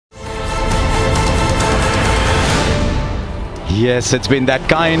Yes, it's been that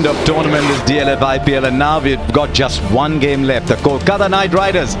kind of tournament, this DLF IPL, and now we've got just one game left. The Kolkata Knight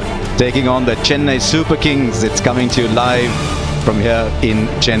Riders taking on the Chennai Super Kings. It's coming to you live from here in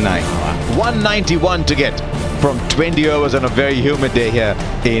Chennai. 191 to get from 20 overs on a very humid day here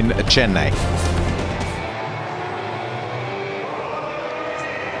in Chennai.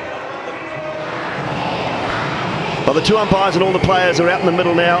 Well, the two umpires and all the players are out in the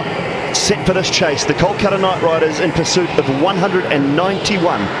middle now, set for this chase. The Kolkata Knight Riders in pursuit of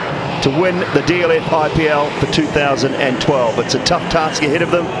 191 to win the DLF IPL for 2012. It's a tough task ahead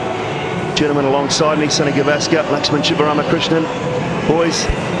of them. Gentlemen alongside me, Sonny Gavaskar, Lakshman Shivaramakrishnan. Boys,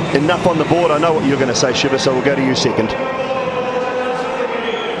 enough on the board. I know what you're going to say, Shiva, so we'll go to you second.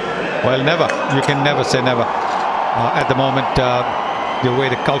 Well, never. You can never say never. At the moment, the way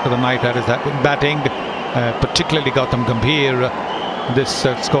the Kolkata Knight Riders have been batting, particularly Gautam Gambhir, this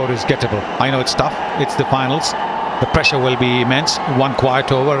score is gettable. I know it's tough. It's the finals. The pressure will be immense. One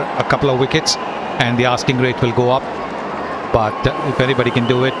quiet over, a couple of wickets, and the asking rate will go up. But if anybody can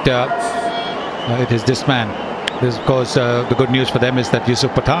do it, it is this man. This, of course, the good news for them is that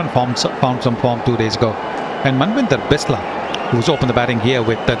Yusuf Pathan found some form 2 days ago. And Manvinder Bisla, who's opened the batting here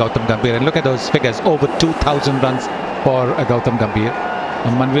with Gautam Gambhir. And look at those figures, over 2,000 runs for Gautam Gambhir.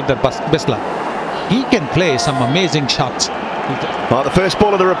 And Manvinder Bisla, he can play some amazing shots. Well, the first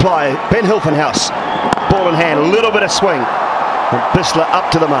ball of the reply, Ben Hilfenhaus, ball in hand, a little bit of swing, and Bisla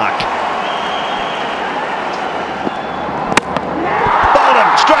up to the mark. Bowled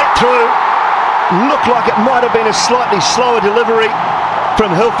him straight through. Looked like it might have been a slightly slower delivery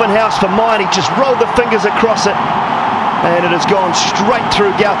from Hilfenhaus for mine. He just rolled the fingers across it, and it has gone straight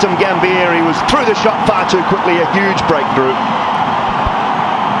through Gautam Gambhir. He was through the shot far too quickly. A huge breakthrough.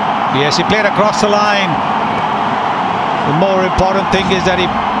 Yes, he played across the line. The more important thing is that he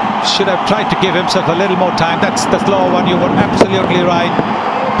should have tried to give himself a little more time. That's the slower one. You were absolutely right.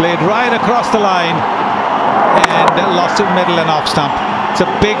 Played right across the line and lost it middle and off stump. It's a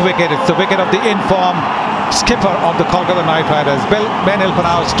big wicket. It's the wicket of the in-form skipper of the Kolkata Knight Riders. Ben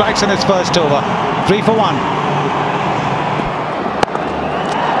Hilfenhaus strikes in his first over. 3 for 1.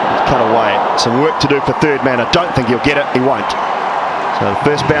 Cut away. Some work to do for third man. I don't think he'll get it. He won't. So the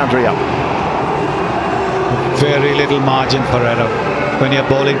first boundary up. Very little margin for error when you're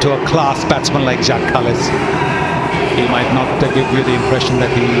bowling to a class batsman like Jacques Kallis. He might not give you the impression that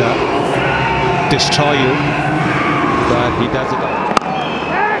he'll destroy you, but he does it all.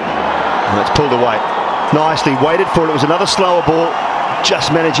 That's pulled away. Nicely waited for it. It was another slower ball, just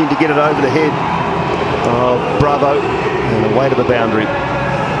managing to get it over the head of Bravo and away to the boundary.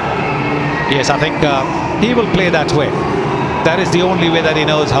 Yes, I think he will play that way. That is the only way that he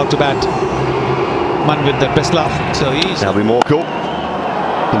knows how to bat. Manvinder Bisla. So he's... Now be more cool.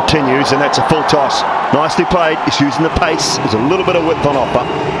 Continues, and that's a full toss. Nicely played. He's using the pace. There's a little bit of width on offer.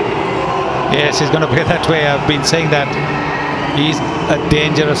 Yes, he's going to play that way. I've been saying that. He's a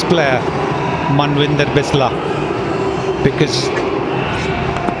dangerous player, Manvinder Bisla, because...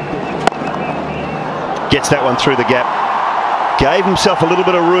 Gets that one through the gap. Gave himself a little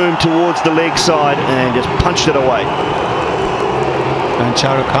bit of room towards the leg side and just punched it away. And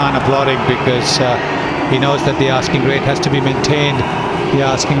Shah Rukh Khan applauding because he knows that the asking rate has to be maintained. The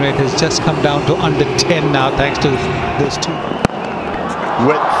asking rate has just come down to under 10 now, thanks to those two.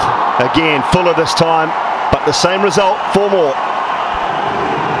 Width again, fuller this time, but the same result, 4 more.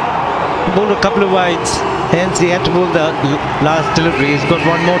 Bowled a couple of wides, hence he had to bowl the last delivery. He's got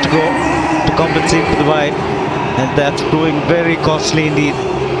 1 more to go to compensate for the wide, and that's proving very costly indeed.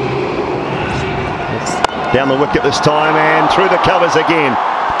 Down the wicket this time and through the covers again.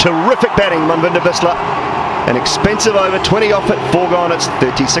 Terrific batting, Manvinder Bisla. An expensive over, 20 off it, 4 gone. It's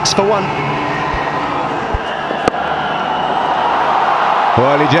 36 for 1.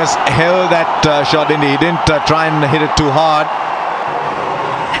 Well, he just held that shot in. He didn't try and hit it too hard.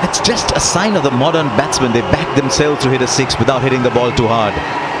 And it's just a sign of the modern batsmen. They back themselves to hit a 6 without hitting the ball too hard.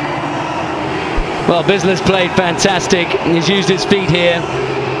 Well, Bisla's played fantastic. He's used his feet here.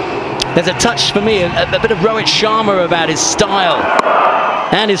 There's a touch for me, a bit of Rohit Sharma about his style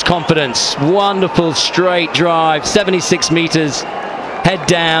and his confidence. Wonderful straight drive, 76 meters, head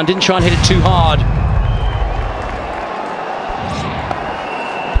down, didn't try and hit it too hard.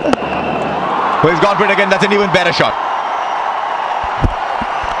 Well, he's gone for it again. That's an even better shot.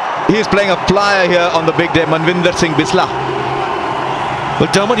 He's playing a flyer here on the big day, Manvinder Singh Bisla. Well,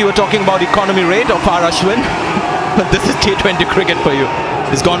 Dermot, you were talking about economy rate of our Ashwin. But this is T20 cricket for you.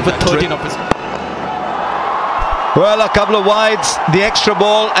 He's gone for 13 of his. Well, a couple of wides, the extra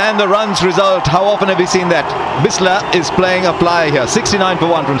ball and the runs result. How often have we seen that? Bisla is playing a flyer here. 69 for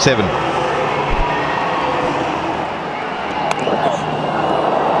 1 from 7.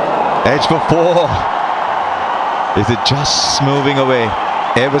 Edge for 4. Is it just moving away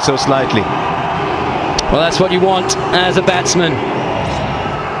ever so slightly? Well, that's what you want as a batsman.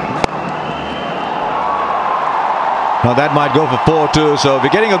 Now that might go for 4 too. So we're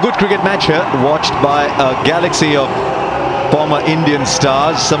getting a good cricket match here, watched by a galaxy of former Indian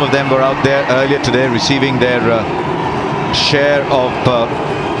stars. Some of them were out there earlier today receiving their share of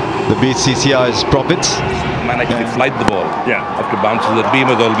the BCCI's profits. Managed to flight the ball after bounces at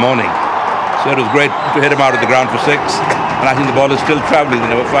beamers all morning. So it was great to hit him out of the ground for 6. And I think the ball is still travelling. They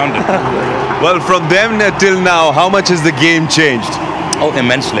never found it. Well, from them till now, how much has the game changed? Oh,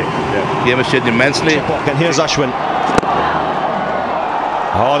 immensely. The game has changed immensely. And here's Ashwin.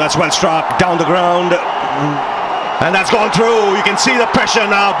 Oh, that's well struck down the ground. And that's gone through. You can see the pressure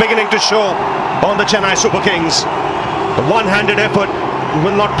now beginning to show on the Chennai Super Kings. The one-handed effort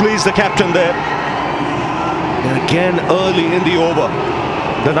will not please the captain there. And again, early in the over,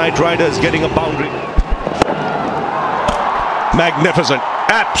 the Knight Riders getting a boundary. Magnificent.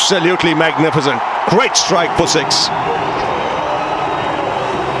 Absolutely magnificent. Great strike for 6.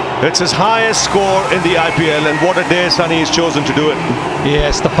 It's his highest score in the IPL, and what a day Sunny has chosen to do it.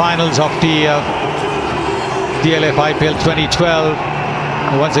 Yes, the finals of the DLF IPL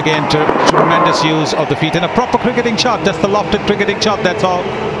 2012. Once again, tremendous use of the feet and a proper cricketing shot. Just the lofted cricketing shot. That's all.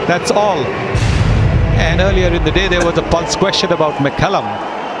 That's all. And earlier in the day, there was a pulse question about McCallum,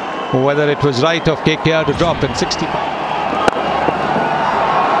 whether it was right of KKR to drop in 60.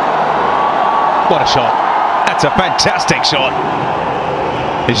 What a shot. That's a fantastic shot.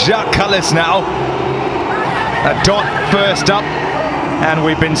 Jacques Kallis now. A dot first up. And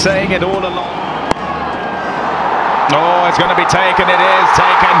we've been saying it all along. Oh, it's going to be taken. It is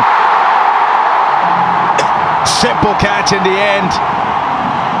taken. Simple catch in the end.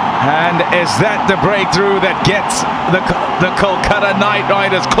 And is that the breakthrough that gets the Kolkata Knight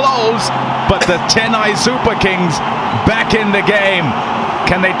Riders close, but the Chennai Super Kings back in the game?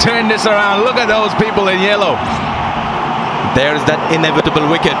 Can they turn this around? Look at those people in yellow. There's that inevitable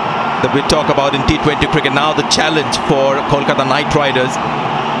wicket that we talk about in T20 cricket. Now the challenge for Kolkata Knight Riders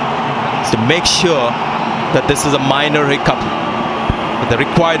is to make sure that this is a minor hiccup. The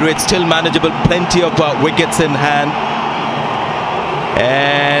required rate still manageable, plenty of wickets in hand.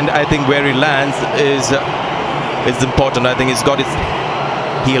 And I think where he lands is important. I think he's got his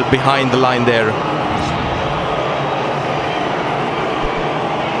heel behind the line there.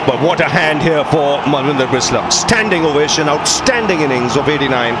 But what a hand here for Malvinder Bisla. Standing ovation, outstanding innings of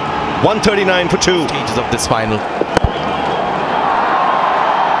 89. 139 for 2. Stages of this final.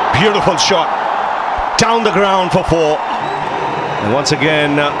 Beautiful shot. Down the ground for 4. And once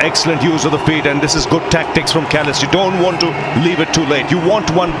again, excellent use of the feet. And this is good tactics from Kallis. You don't want to leave it too late. You want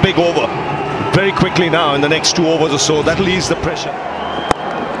one big over very quickly now in the next 2 overs or so. That'll ease the pressure.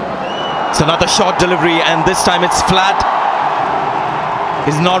 It's another short delivery, and this time it's flat.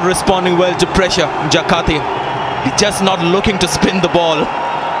 He's not responding well to pressure, Jakati. He's just not looking to spin the ball.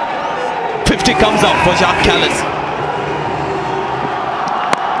 50 comes up for Jacques Kallis.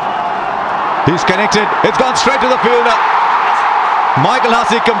 He's connected. It's gone straight to the fielder. Michael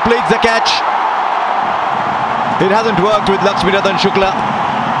Hussey completes the catch. It hasn't worked with Lakshminathan Shukla.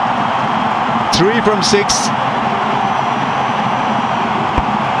 3 from 6.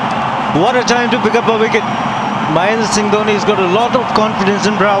 What a time to pick up a wicket. Mahendra Singh Dhoni has got a lot of confidence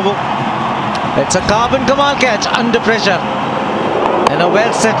in Bravo. It's a carbon Kamal catch under pressure. And a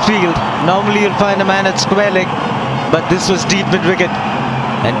well set field. Normally you'll find a man at square leg, but this was deep mid wicket.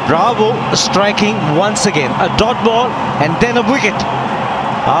 And Bravo striking once again. A dot ball and then a wicket.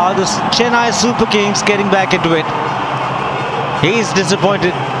 The Chennai Super Kings getting back into it. He's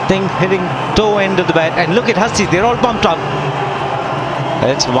disappointed. Hitting toe end of the bat. And look at Hussey, they're all pumped up.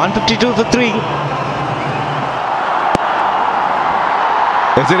 It's 152 for 3.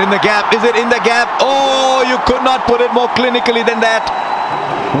 Is it in the gap? Is it in the gap? Oh, you could not put it more clinically than that.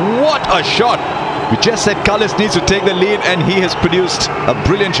 What a shot. We just said Kallis needs to take the lead, and he has produced a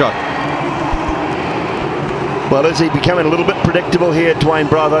brilliant shot. Well, is he becoming a little bit predictable here, Dwayne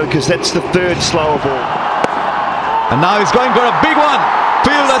Bravo, because that's the 3rd slower ball. And now he's going for a big one.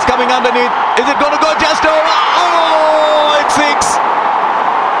 Fielder's coming underneath. Is it going to go just over? Oh, it's 6.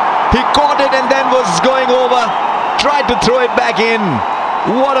 He caught it and then was going over. Tried to throw it back in.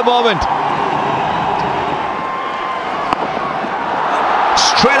 What a moment.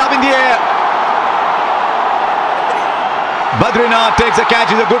 Straight up in the air. Badrinath takes a catch.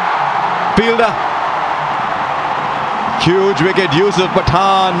 He's a good fielder. Huge wicket. Yusuf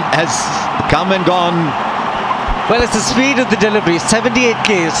Pathan has come and gone. Well, it's the speed of the delivery. 78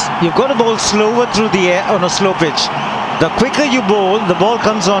 Ks. You've got to bowl slower through the air on a slow pitch. The quicker you bowl, the ball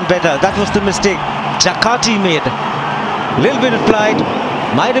comes on better. That was the mistake Jakati made. Little bit of flight,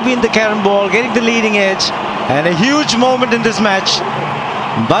 might have been the carom ball, getting the leading edge, and a huge moment in this match.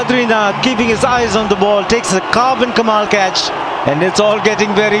 Badrinath keeping his eyes on the ball, takes a carbon Kamal catch, and it's all getting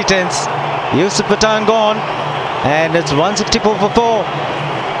very tense. Yusuf Pathan gone, and it's 164 for 4.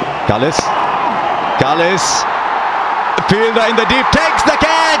 Kallis, fielder in the deep, takes the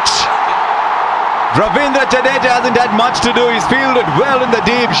catch. Ravindra Jadeja hasn't had much to do. He's fielded well in the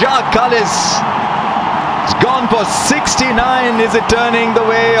deep. Jacques Kallis has gone for 69. Is it turning the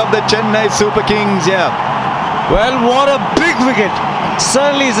way of the Chennai Super Kings? Yeah. Well, what a big wicket.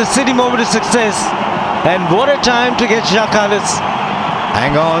 Certainly is a city moment of success. And what a time to get Jacques Kallis.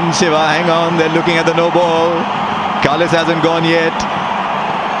 Hang on, Shiva, hang on. They're looking at the no ball. Kallis hasn't gone yet.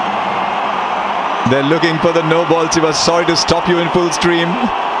 They're looking for the no ball, Shiva. Sorry to stop you in full stream.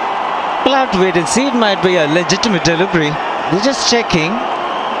 We'll have to wait and see. It might be a legitimate delivery. They're just checking.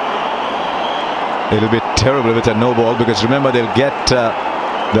 It'll be terrible if it's a no ball, because remember, they'll get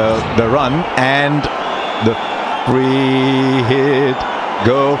the run and the free hit.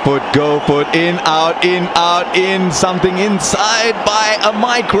 Go foot, in, out, in, something inside by a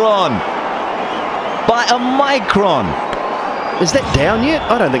micron. By a micron. Is that down yet?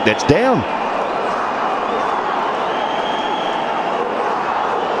 I don't think that's down.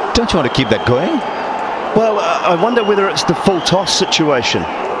 Don't you want to keep that going? Well, I wonder whether it's the full toss situation.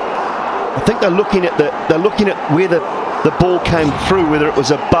 I think they're looking at where the ball came through, whether it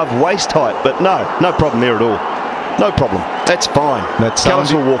was above waist height. But no problem there at all. No problem. That's fine. That sound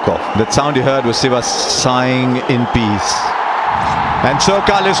will walk off. That sound you heard was Siva sighing in peace. And so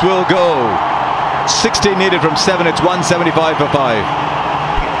Kallis will go. 60 needed from 7. It's 175 for 5.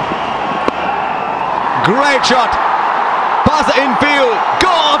 Great shot. Pass the infield. Go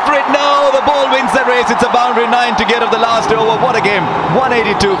after it. No, the ball wins the race. It's a boundary 9 to get of the last over. What a game.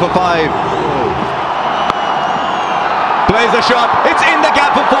 182 for 5. Plays the shot. It's in the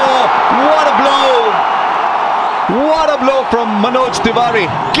gap for 4. What a blow. What a blow from Manoj Tiwari.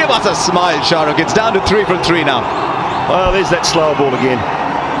 Give us a smile, Shahrukh. It's down to 3 from 3 now. Well, there's that slower ball again.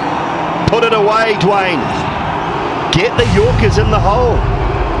 Put it away, Dwayne. Get the Yorkers in the hole.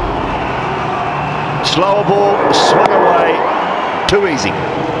 Slower ball, swung away. Too easy.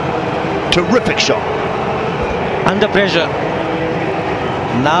 Terrific shot. Under pressure.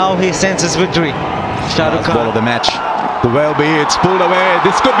 Now he senses victory. Shahrukh Khan. Ball of the match. The well be. It's pulled away.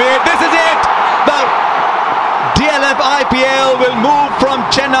 This could be it. This is it. The DLF IPL will move from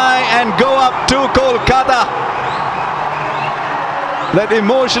Chennai and go up to Kolkata. That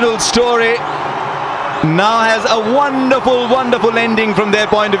emotional story now has a wonderful, wonderful ending from their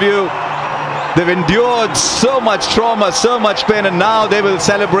point of view. They've endured so much trauma, so much pain, and now they will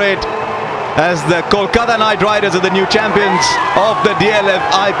celebrate as the Kolkata Knight Riders are the new champions of the DLF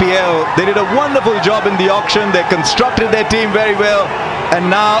IPL. They did a wonderful job in the auction. They constructed their team very well, and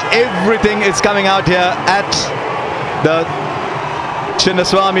now everything is coming out here at the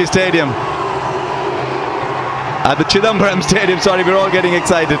Chinnaswamy Stadium. At the Chidambaram Stadium, sorry, we're all getting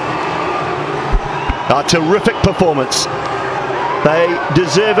excited. A terrific performance. They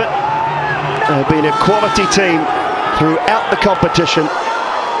deserve it. They've been a quality team throughout the competition,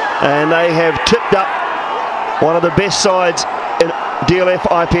 and they have tipped up one of the best sides in DLF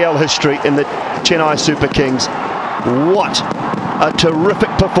IPL history in the Chennai Super Kings. What a terrific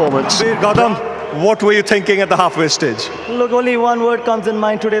performance. Gautam, what were you thinking at the halfway stage? Look, only one word comes in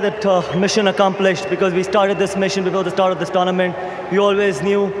mind today, that mission accomplished, because we started this mission before the start of this tournament. We always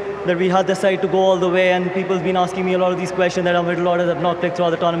knew that we had the side to go all the way, and people's been asking me a lot of these questions that our middle orders have not clicked throughout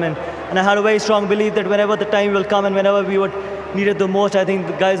the tournament. And I had a very strong belief that whenever the time will come and whenever we would need it the most, I think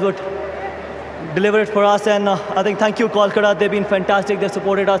the guys would deliver it for us. And I think thank you, Kolkata. They've been fantastic. They've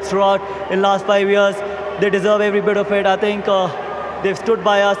supported us throughout in the last 5 years. They deserve every bit of it. I think they've stood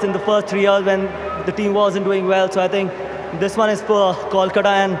by us in the first 3 years when the team wasn't doing well. So I think this one is for Kolkata.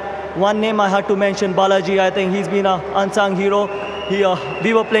 And one name I had to mention, Balaji. I think he's been an unsung hero.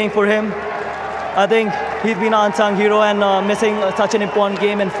 We were playing for him. I think he's been an unsung hero, and missing such an important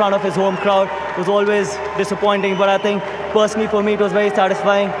game in front of his home crowd was always disappointing. But I think personally for me it was very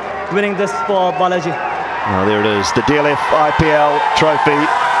satisfying winning this for Balaji. Oh, there it is, the DLF IPL trophy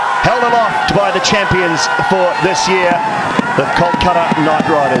held aloft by the champions for this year, the Kolkata Knight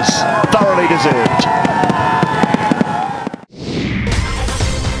Riders. Thoroughly deserved.